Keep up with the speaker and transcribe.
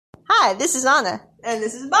Hi, this is Anna. And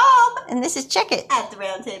this is Bob. And this is Check It. At the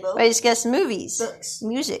round table. We discuss movies, books,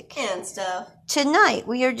 music, and stuff. Tonight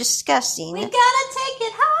we are discussing... We gotta take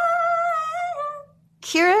it higher.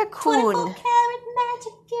 Kira Kun. 24 karat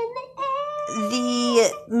magic in the air.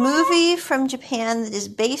 The movie from Japan that is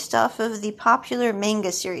based off of the popular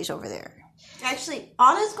manga series over there. Actually,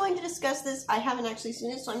 Anna's going to discuss this. I haven't actually seen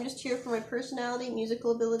it, so I'm just here for my personality,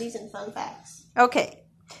 musical abilities, and fun facts. Okay.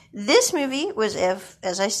 This movie was,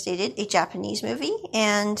 as I stated, a Japanese movie,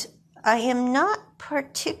 and I am not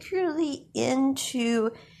particularly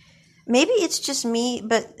into, maybe it's just me,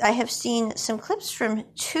 but I have seen some clips from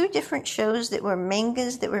two different shows that were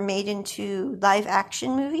mangas that were made into live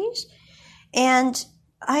action movies, and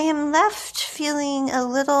I am left feeling a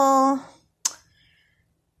little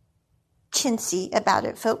chintzy about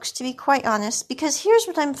it, folks, to be quite honest, because here's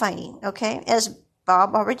what I'm finding, okay? As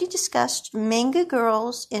Bob already discussed, manga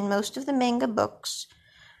girls in most of the manga books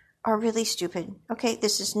are really stupid. Okay,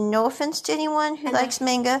 this is no offense to anyone who likes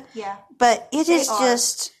manga. Yeah. But it is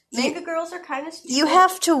just... Manga girls are kind of stupid. You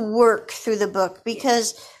have to work through the book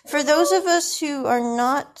because for those of us who are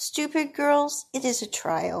not stupid girls, it is a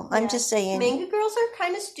trial. Yeah. I'm just saying. Manga girls are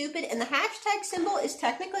kind of stupid, and the hashtag symbol is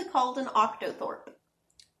technically called an octothorpe.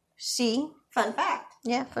 See? Fun fact.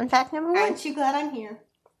 Yeah, fun fact number 1. Aren't you glad I'm here?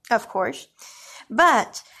 Of course.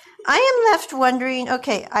 But I am left wondering,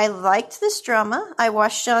 okay, I liked this drama. I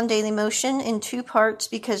watched it on Dailymotion in 2 parts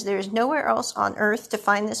because there is nowhere else on earth to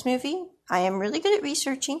find this movie. I am really good at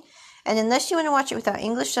researching. And unless you want to watch it without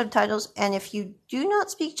English subtitles, and if you do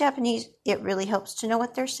not speak Japanese, it really helps to know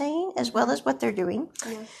what they're saying as well as what they're doing.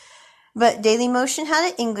 Yeah. But Dailymotion had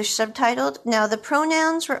it English subtitled. Now, the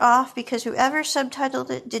pronouns were off because whoever subtitled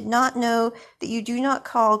it did not know that you do not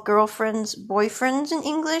call girlfriends boyfriends in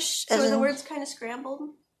English. So are the words kind of scrambled?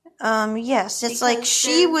 Yes. It's because like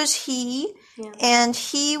she was he, and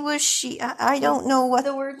he was she. I don't know what...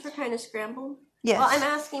 The words were kind of scrambled? Yes. Well, I'm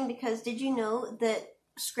asking because did you know that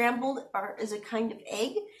scrambled is a kind of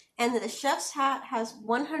egg? And that a chef's hat has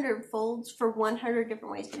 100 folds for 100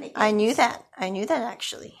 different ways to make it. I knew that. I knew that,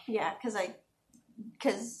 actually. Yeah,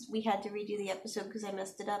 because we had to redo the episode because I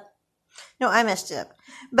messed it up. No, I messed it up.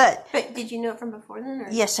 But did you know it from before then?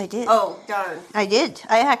 Or? Yes, I did. Oh, darn. I did.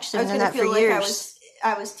 I actually known that for years.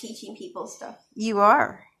 I was teaching people stuff. You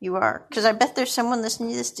are. You are. Because I bet there's someone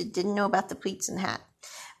listening to this that didn't know about the pleats and hat.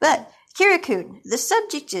 But... Kira Kun, the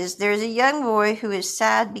subject is there is a young boy who is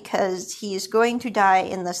sad because he is going to die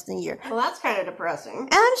in less than a year. Well, that's kind of depressing. And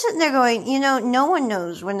I'm sitting there going, no one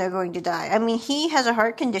knows when they're going to die. I mean, he has a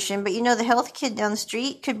heart condition, but the healthy kid down the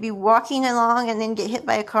street could be walking along and then get hit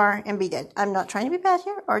by a car and be dead. I'm not trying to be bad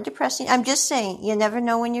here or depressing. I'm just saying, you never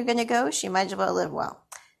know when you're going to go, so you might as well live well.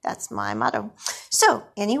 That's my motto. So,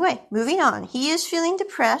 anyway, moving on. He is feeling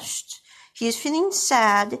depressed. He is feeling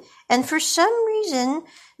sad. And for some reason...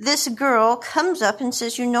 This girl comes up and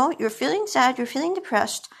says, you're feeling sad, you're feeling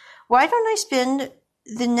depressed. Why don't I spend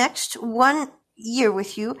the next 1 year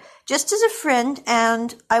with you just as a friend,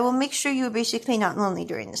 and I will make sure you're basically not lonely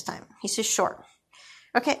during this time. He says, sure.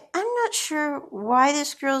 Okay, I'm not sure why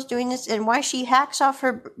this girl's doing this and why she hacks off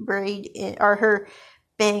her braid or her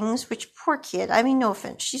bangs, which poor kid. I mean, no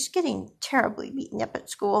offense. She's getting terribly beaten up at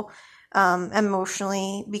school.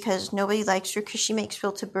 Emotionally, because nobody likes her because she makes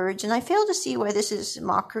filter birds, and I fail to see why this is a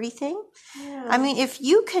mockery thing. Yeah. I mean, if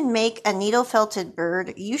you can make a needle felted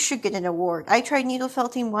bird, you should get an award. I tried needle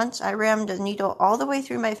felting once. I rammed a needle all the way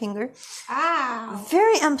through my finger. Ow.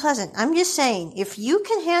 Very unpleasant. I'm just saying, if you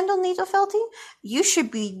can handle needle felting, you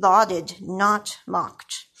should be lauded, not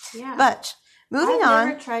mocked. Yeah. But moving on. I've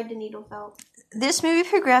never tried to needle felt. This movie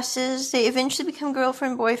progresses. They eventually become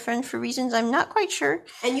girlfriend, boyfriend for reasons I'm not quite sure.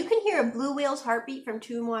 And you can hear a blue whale's heartbeat from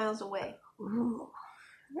 2 miles away. Ooh.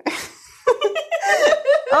 Okay.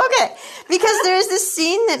 Because there's this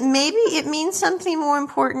scene that maybe it means something more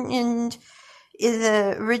important in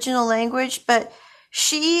the original language, but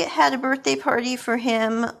she had a birthday party for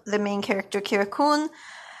him, the main character, Kira Kun,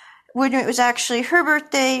 when it was actually her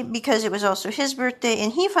birthday because it was also his birthday,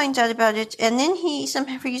 and he finds out about it, and then he, some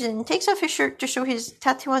reason, takes off his shirt to show his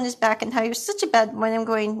tattoo on his back and how he was such a bad boy. I'm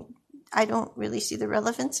going, I don't really see the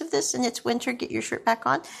relevance of this, and it's winter, get your shirt back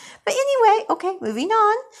on. But anyway, okay, moving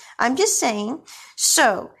on. I'm just saying.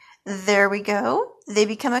 So, there we go. They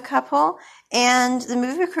become a couple, and the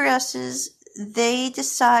movie progresses. They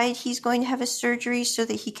decide he's going to have a surgery so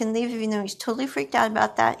that he can leave, even though he's totally freaked out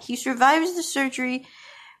about that. He survives the surgery.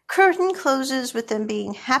 Curtain closes with them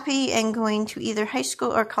being happy and going to either high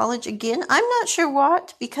school or college again. I'm not sure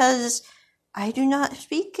what, because I do not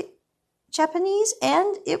speak Japanese,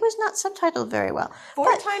 and it was not subtitled very well.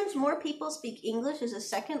 4 times more people speak English as a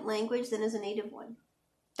second language than as a native one.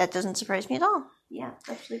 That doesn't surprise me at all. Yeah,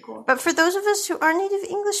 that's really cool. But for those of us who are native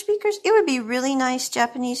English speakers, it would be really nice,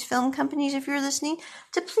 Japanese film companies, if you're listening,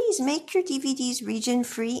 to please make your DVDs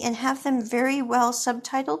region-free and have them very well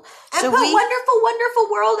subtitled. And put Wonderful,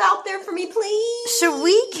 Wonderful World out there for me, please. So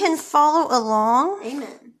we can follow along.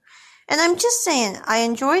 Amen. And I'm just saying, I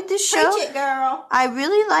enjoyed this show. Preach it, girl. I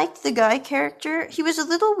really liked the guy character. He was a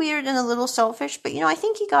little weird and a little selfish, but, I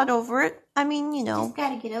think he got over it. I mean, You just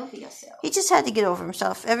gotta get over yourself. he just had to get over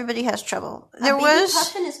himself. Everybody has trouble. A baby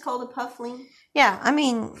puffin is called a puffling. Yeah, I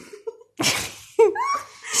mean...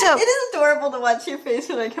 So it is adorable to watch your face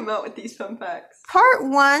when I come out with these fun facts. Part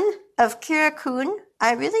 1 of Kira-kun,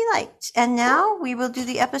 I really liked. And now we will do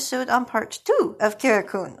the episode on part 2 of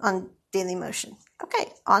Kira-kun on Daily Motion.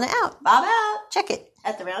 Okay, on and out. Bob out. Check it.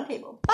 At the round table.